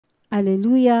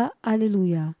Alleluia,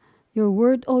 alleluia. Your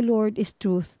word, O Lord, is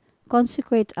truth.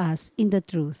 Consecrate us in the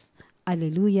truth.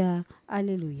 Alleluia,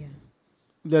 alleluia.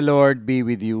 The Lord be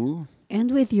with you.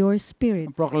 And with your A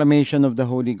spirit. proclamation of the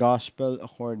Holy Gospel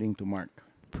according to Mark.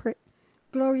 Pra-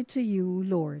 Glory to you,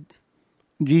 Lord.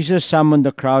 Jesus summoned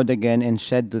the crowd again and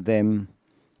said to them,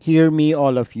 "Hear me,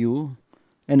 all of you,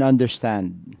 and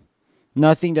understand.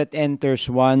 Nothing that enters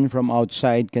one from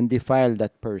outside can defile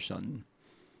that person,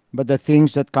 but the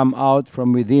things that come out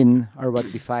from within are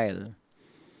what defile."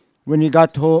 When he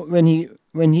got home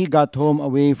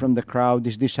away from the crowd,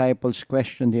 his disciples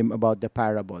questioned him about the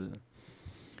parable.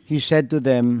 He said to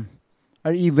them,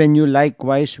 "Are even you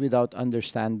likewise without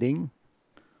understanding?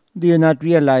 Do you not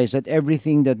realize that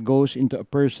everything that goes into a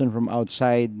person from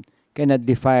outside cannot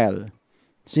defile,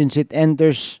 since it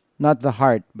enters not the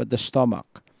heart but the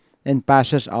stomach, and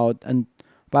passes out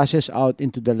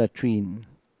into the latrine?"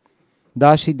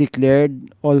 Thus he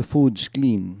declared all foods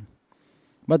clean.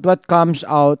 But what comes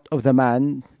out of the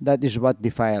man, that is what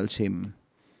defiles him.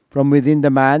 From within the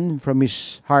man, from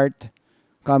his heart,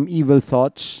 come evil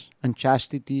thoughts,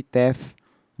 unchastity, theft,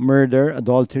 murder,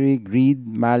 adultery, greed,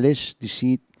 malice,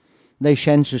 deceit,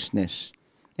 licentiousness,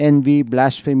 envy,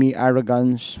 blasphemy,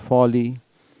 arrogance, folly.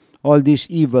 All these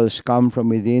evils come from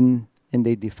within and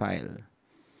they defile.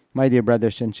 My dear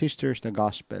brothers and sisters, the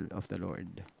gospel of the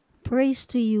Lord. Praise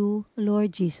to you,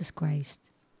 Lord Jesus Christ.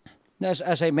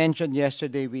 As I mentioned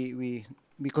yesterday, we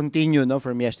continue no,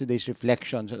 from yesterday's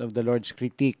reflections of the Lord's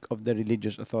critique of the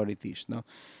religious authorities. No?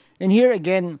 And here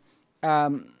again,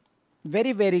 um,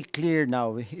 very, very clear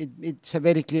now. It's a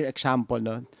very clear example.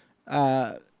 No?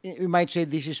 We might say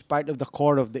this is part of the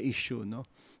core of the issue. No?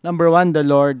 Number one, the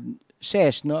Lord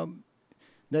says no,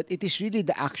 that it is really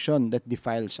the action that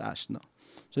defiles us. No?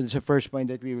 So that's the first point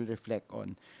that we will reflect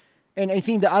on. And I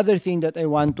think the other thing that I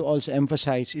want to also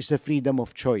emphasize is the freedom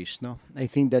of choice. No, I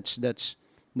think that's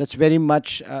very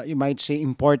much you might say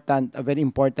important, a very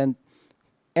important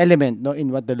element. No,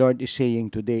 in what the Lord is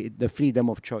saying today, the freedom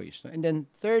of choice. No? And then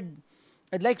third,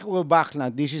 I'd like to go back now.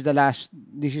 This is the last.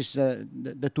 This is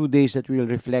the 2 days that we'll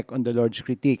reflect on the Lord's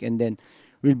critique, and then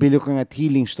we'll be looking at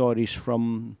healing stories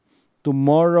from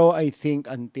tomorrow, I think,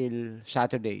 until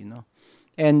Saturday. No,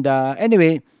 and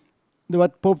anyway,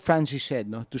 what Pope Francis said,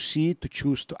 no, to see, to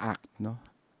choose, to act, no,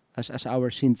 as our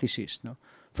synthesis, no.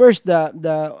 First,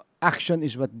 the action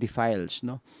is what defiles,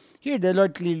 no. Here, the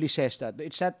Lord clearly says that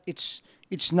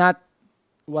it's not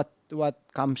what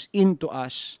comes into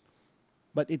us,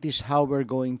 but it is how we're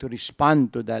going to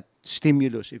respond to that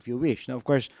stimulus, if you wish. Now, of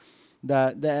course,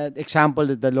 the example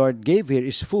that the Lord gave here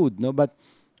is food, no, but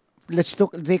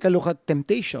take a look at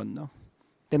temptation, no,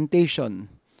 temptation.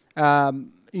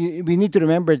 We need to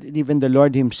remember that even the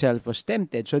Lord Himself was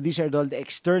tempted. So these are all the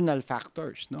external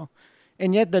factors, no?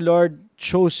 And yet the Lord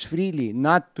chose freely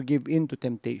not to give in to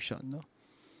temptation, no?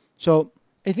 So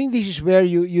I think this is where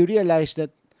you realize that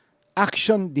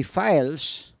action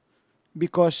defiles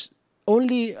because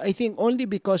only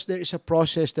because there is a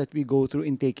process that we go through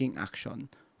in taking action.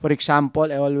 For example,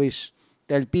 I always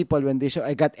tell people when they say,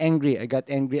 I got angry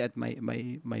at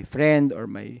my friend or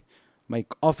my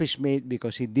office mate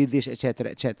because he did this,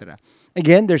 etc., etc.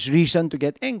 Again, there's reason to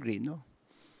get angry, no?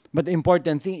 But the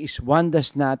important thing is one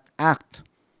does not act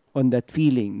on that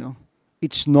feeling, no?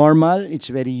 It's normal, it's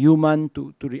very human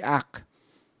to react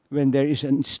when there is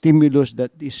a stimulus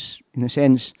that is, in a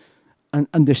sense,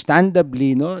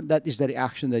 understandably, no, that is the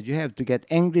reaction that you have to get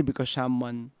angry because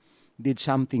someone did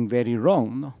something very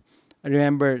wrong, no? I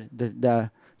remember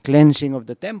the cleansing of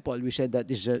the temple. We said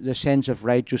that is the sense of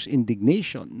righteous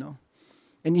indignation, no?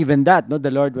 And even that, no, the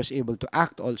Lord was able to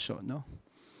act also, no.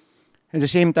 At the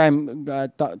same time,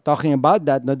 talking about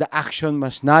that, no, the action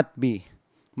must not be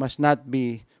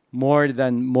more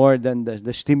than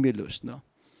the stimulus, no.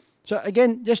 So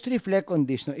again, just to reflect on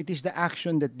this, no, it is the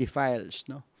action that defiles,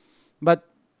 no. But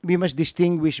we must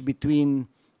distinguish between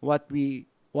what we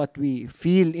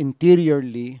feel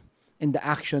interiorly and the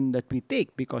action that we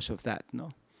take because of that,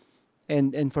 no.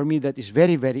 And for me, that is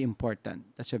very, very important.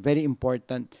 That's a very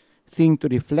important thing to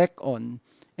reflect on.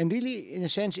 And really, in a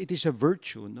sense, it is a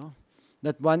virtue, no?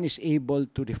 That one is able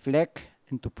to reflect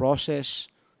and to process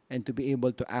and to be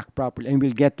able to act properly. And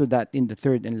we'll get to that in the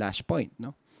third and last point,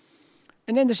 no?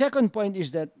 And then the second point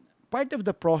is that part of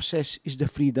the process is the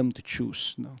freedom to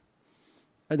choose, no?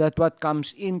 That what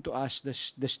comes into us,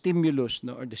 the stimulus,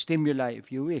 no, or the stimuli,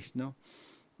 if you wish, no?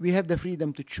 We have the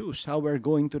freedom to choose how we're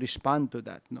going to respond to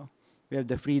that, no? We have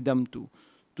the freedom to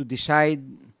decide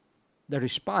the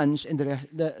response, and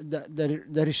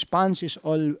the response is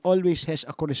always has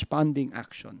a corresponding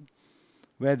action,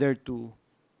 whether to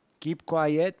keep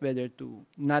quiet, whether to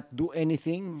not do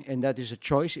anything, and that is a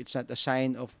choice. It's not a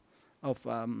sign of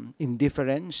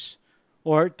indifference,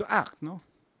 or to act. No,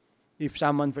 if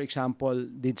someone, for example,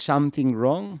 did something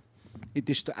wrong, it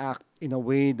is to act in a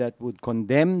way that would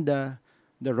condemn the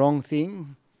wrong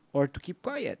thing, or to keep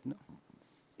quiet. No,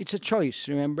 it's a choice.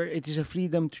 Remember, it is a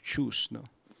freedom to choose. No,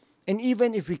 and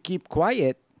even if we keep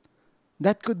quiet,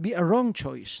 that could be a wrong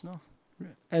choice. No,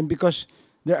 and because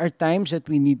there are times that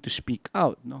we need to speak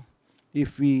out. No,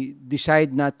 if we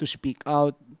decide not to speak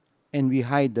out and we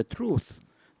hide the truth,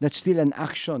 that's still an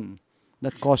action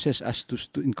that causes us to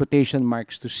in quotation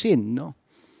marks, to sin. No,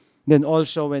 then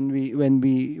also when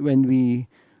we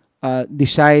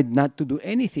decide not to do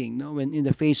anything. No, when in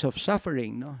the face of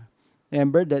suffering. No,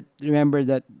 remember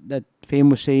that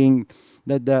famous saying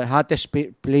that the hottest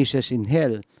places in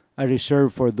hell are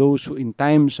reserved for those who, in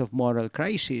times of moral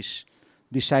crisis,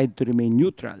 decide to remain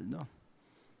neutral. No,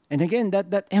 and again,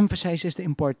 that emphasizes the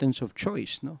importance of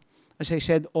choice. No, as I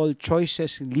said, all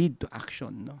choices lead to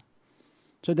action. No,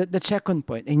 so that second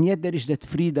point, and yet there is that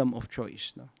freedom of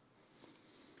choice. No,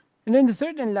 and then the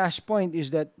third and last point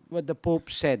is that what the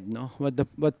Pope said. No,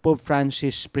 what Pope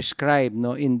Francis prescribed.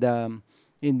 No, in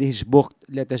his book,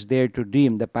 Let Us Dare to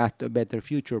Dream, The Path to a Better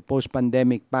Future,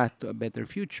 Post-Pandemic Path to a Better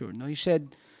Future. No, he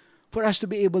said, for us to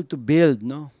be able to build,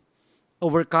 no,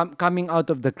 coming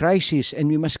out of the crisis, and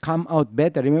we must come out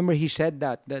better. Remember, he said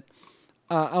that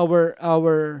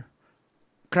our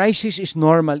crisis is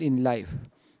normal in life.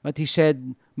 But he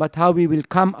said, but how we will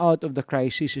come out of the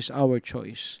crisis is our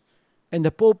choice. And the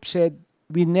Pope said,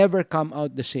 we never come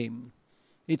out the same.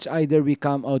 It's either we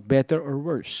come out better or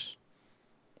worse.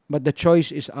 But the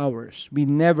choice is ours. We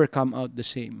never come out the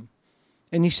same.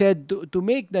 And he said, to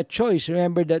make that choice,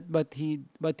 remember that, but he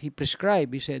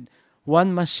prescribed, he said,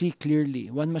 one must see clearly,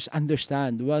 one must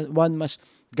understand, one must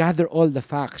gather all the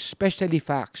facts, especially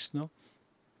facts, no?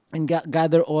 And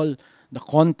gather all the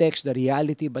context, the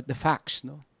reality, but the facts,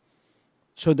 no?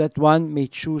 So that one may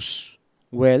choose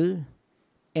well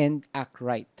and act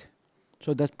right.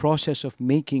 So that process of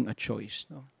making a choice,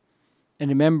 no? And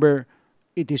remember,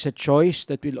 it is a choice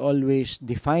that will always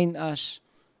define us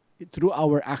through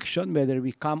our action, whether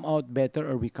we come out better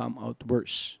or we come out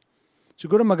worse.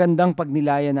 Siguro magandang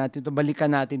pagnilayan natin to, balikan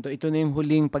natin to. Ito na yung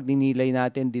huling pagninilay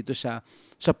natin dito sa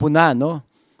puna, no?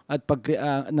 At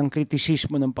ng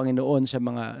kritisismo ng Panginoon sa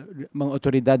mga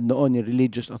otoridad noon, yung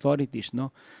religious authorities, no?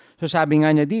 So sabi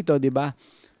nga niya dito, 'di ba?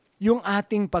 Yung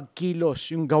ating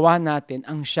pagkilos, yung gawa natin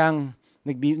ang siyang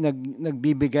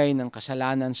nagbibigay ng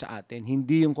kasalanan sa atin,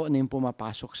 hindi yung kung ano yung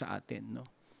pumapasok sa atin, no?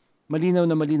 Malinaw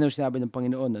na malinaw sinabi ng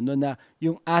Panginoon, no, na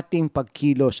yung ating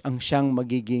pagkilos ang siyang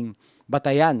magiging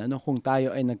batayan, ano, kung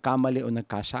tayo ay nagkamali o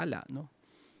nagkasala, no?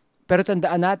 Pero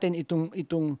tandaan natin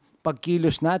itong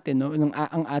pagkilos natin, no,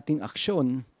 ang ating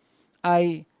aksyon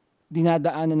ay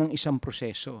dinadaanan ng isang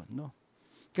proseso, no?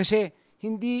 Kasi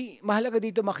hindi mahalaga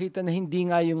dito makita na hindi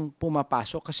nga yung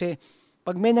pumapasok, kasi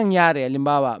pag may nangyari,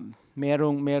 halimbawa,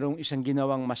 merong isang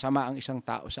ginawang masama ang isang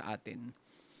tao sa atin,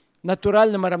 natural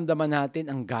na maramdaman natin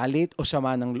ang galit o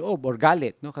sama ng loob, or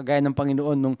galit, no? Kagaya ng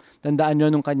Panginoon nung tandaan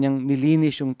niyo nung kanyang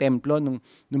nilinis yung templo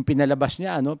nung pinalabas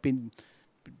niya, no?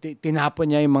 Tinapon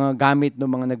niya yung mga gamit ng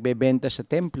mga nagbebenta sa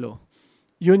templo.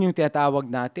 Yun yung tinatawag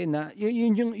natin na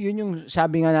yun yung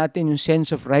sabi nga natin, yung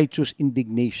sense of righteous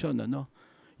indignation, ano?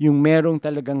 Yung merong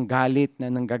talagang galit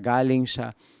na nanggagaling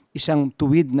sa isang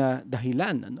tuwid na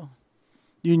dahilan, ano?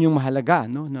 Yun yung mahalaga,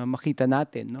 no, na makita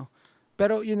natin, no?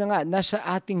 Pero yun na nga, nasa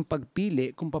ating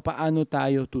pagpili kung paano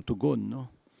tayo tutugon, no?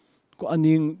 Kung ano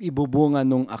yung ibubunga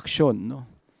ng aksyon, no?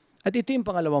 At ito yung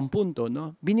pangalawang punto,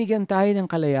 no? Binigyan tayo ng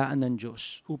kalayaan ng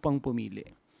Diyos upang pumili.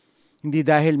 Hindi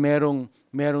dahil merong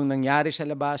nangyari sa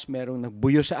labas, merong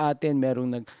nagbuyo sa atin,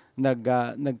 merong nag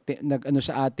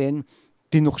sa atin,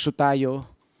 tinukso tayo,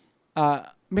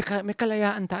 may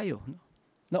kalayaan tayo, no?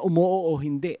 Na umuo o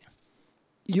hindi.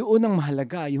 Yun ang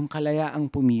mahalaga, yung kalayaang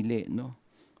pumili, no?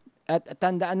 At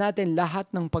tandaan natin,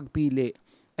 lahat ng pagpili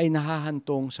ay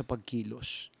nahahantong sa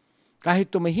pagkilos.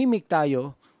 Kahit tumahimik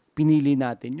tayo, pinili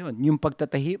natin yon. Yung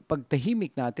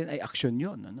pagtahimik natin ay aksyon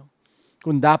yon, ano?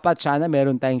 Kung dapat sana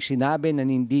meron tayong sinabi,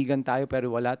 nanindigan tayo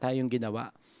pero wala tayong ginawa,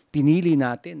 pinili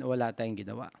natin o wala tayong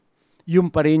ginawa.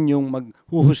 Yung pa rin yung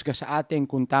maghuhusga sa atin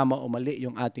kung tama o mali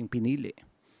yung ating pinili.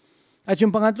 At yung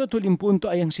pangatlo, tuling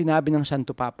punto ay ang sinabi ng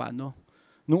Santo Papa, no?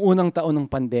 Noong unang taon ng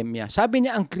pandemya. Sabi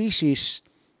niya, ang krisis,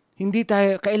 hindi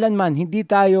tayo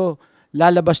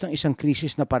lalabas ng isang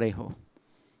krisis na pareho.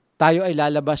 Tayo ay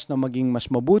lalabas na maging mas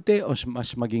mabuti o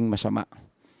mas maging masama.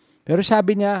 Pero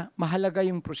sabi niya, mahalaga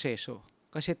yung proseso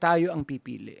kasi tayo ang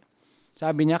pipili.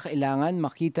 Sabi niya, kailangan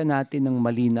makita natin ng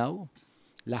malinaw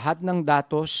lahat ng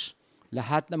datos,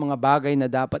 lahat ng mga bagay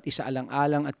na dapat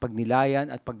isaalang-alang at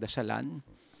pagnilayan at pagdasalan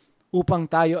upang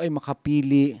tayo ay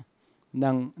makapili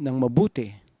ng mabuti.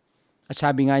 At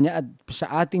sabi nga niya, at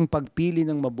sa ating pagpili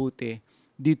ng mabuti,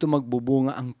 dito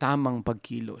magbubunga ang tamang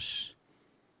pagkilos.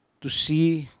 To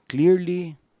see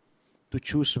clearly, to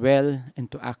choose well,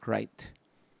 and to act right.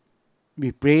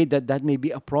 We pray that that may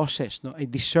be a process, no, a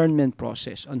discernment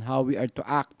process on how we are to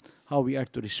act, how we are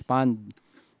to respond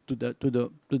to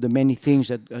the many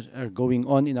things that are going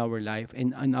on in our life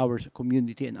and in our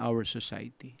community and our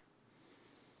society.